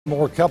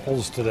More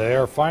couples today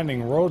are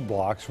finding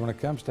roadblocks when it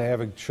comes to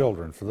having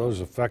children. For those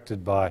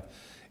affected by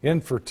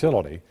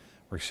infertility,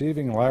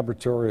 receiving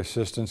laboratory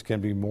assistance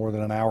can be more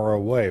than an hour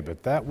away,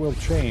 but that will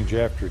change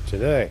after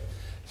today.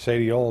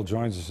 Sadie Ohl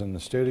joins us in the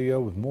studio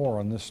with more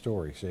on this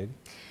story. Sadie?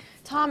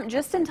 Tom,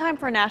 just in time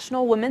for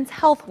National Women's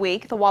Health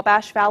Week, the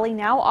Wabash Valley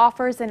now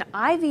offers an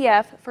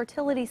IVF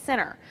fertility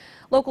center.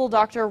 Local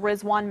Dr.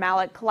 Rizwan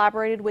Malik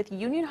collaborated with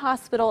Union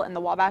Hospital and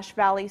the Wabash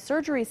Valley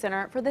Surgery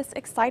Center for this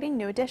exciting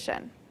new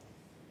addition.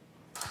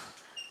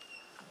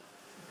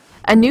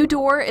 A new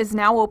door is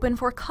now open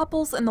for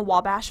couples in the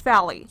Wabash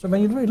Valley. So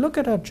when you look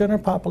at our general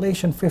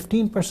population,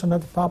 15%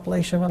 of the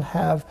population will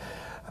have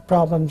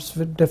problems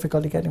with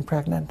difficulty getting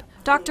pregnant.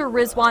 Dr.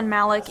 Rizwan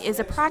Malik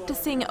is a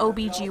practicing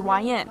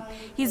OB/GYN.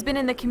 He's been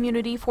in the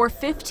community for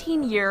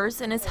 15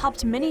 years and has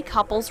helped many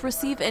couples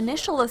receive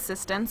initial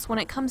assistance when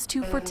it comes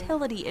to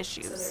fertility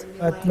issues.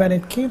 But when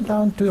it came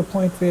down to a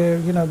point where,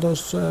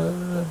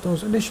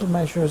 those initial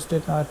measures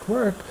did not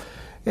work,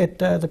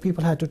 the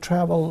people had to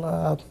travel,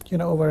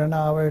 over an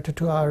hour to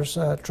 2 hours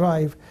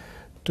drive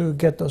to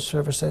get those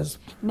services.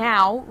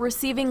 Now,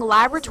 receiving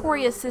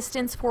laboratory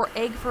assistance for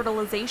egg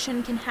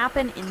fertilization can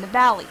happen in the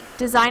valley.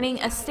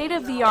 Designing a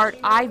state-of-the-art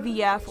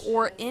IVF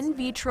or in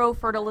vitro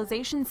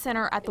fertilization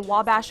center at the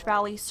Wabash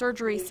Valley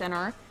Surgery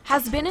Center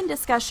has been in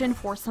discussion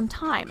for some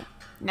time.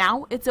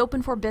 Now it's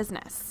open for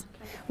business.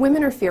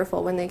 Women are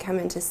fearful when they come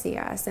in to see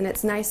us, and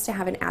it's nice to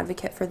have an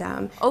advocate for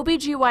them.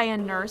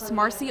 OB/GYN nurse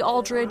Marcy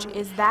Aldridge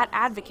is that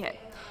advocate.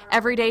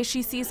 Every day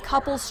she sees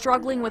couples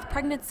struggling with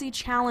pregnancy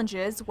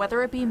challenges,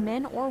 whether it be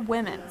men or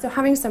women. So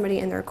having somebody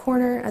in their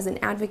corner as an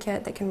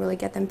advocate that can really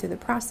get them through the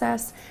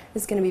process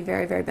is going to be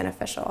very, very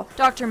beneficial.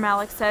 Dr.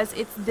 Malik says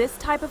it's this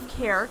type of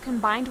care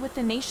combined with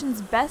the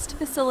nation's best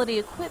facility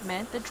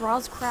equipment that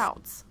draws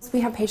crowds.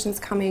 We have patients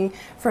coming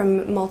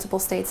from multiple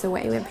states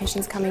away. We have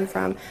patients coming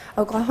from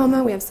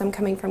Oklahoma, we have some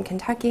coming from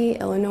Kentucky,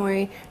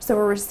 Illinois. So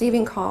we're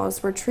receiving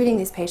calls, we're treating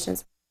these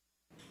patients.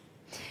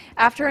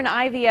 After an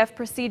IVF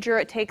procedure,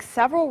 it takes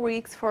several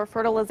weeks for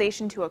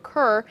fertilization to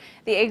occur.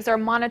 The eggs are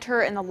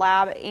monitored in the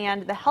lab,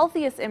 and the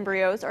healthiest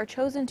embryos are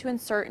chosen to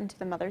insert into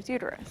the mother's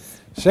uterus.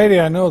 Sadie,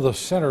 I know the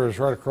center is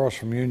right across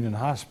from Union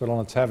Hospital,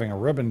 and it's having a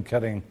ribbon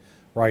cutting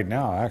right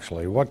now,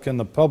 actually. What can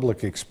the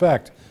public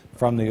expect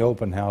from the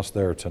open house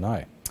there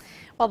tonight?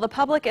 While the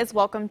public is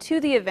welcome to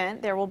the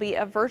event, there will be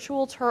a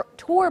virtual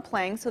tour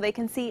playing so they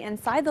can see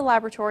inside the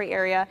laboratory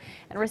area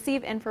and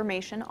receive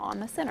information on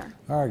the center.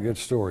 All right, good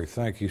story.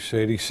 Thank you,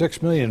 Sadie.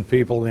 6 million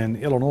people in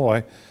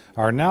Illinois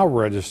are now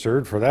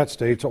registered for that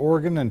state's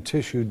organ and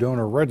tissue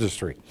donor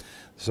registry.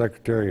 The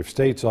Secretary of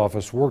State's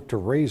office worked to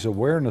raise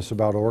awareness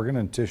about organ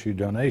and tissue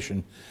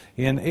donation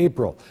in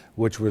April,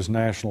 which was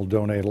National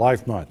Donate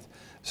Life Month.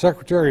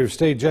 Secretary of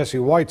State Jesse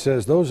White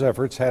says those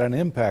efforts had an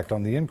impact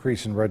on the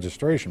increase in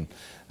registration.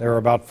 There are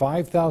about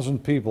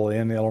 5,000 people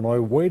in Illinois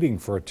waiting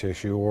for a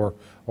tissue or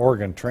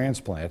organ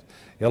transplant.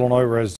 Illinois residents